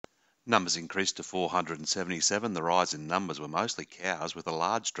Numbers increased to 477. The rise in numbers were mostly cows, with a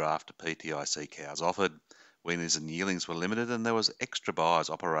large draft of PTIC cows offered. Weaners and yearlings were limited, and there was extra buyers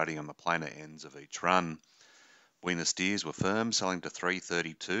operating on the plainer ends of each run. Weaner steers were firm, selling to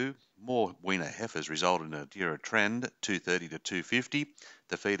 332. More weaner heifers resulted in a dearer trend, 230 to 250.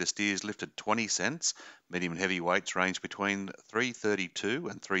 The feeder steers lifted 20 cents. Medium and heavy weights ranged between 332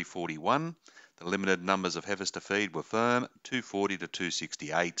 and 341. The limited numbers of heifers to feed were firm, 240 to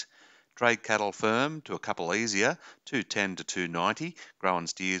 268. Trade cattle firm to a couple easier, 210 to 290. Growing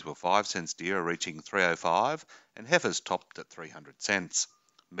steers were 5 cents dearer, reaching 305, and heifers topped at 300 cents.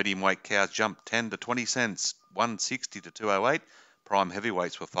 Medium weight cows jumped 10 to 20 cents, 160 to 208. Prime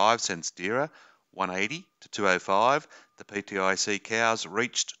heavyweights were 5 cents dearer, 180 to 205. The PTIC cows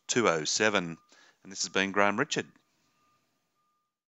reached 207. And this has been Graeme Richard.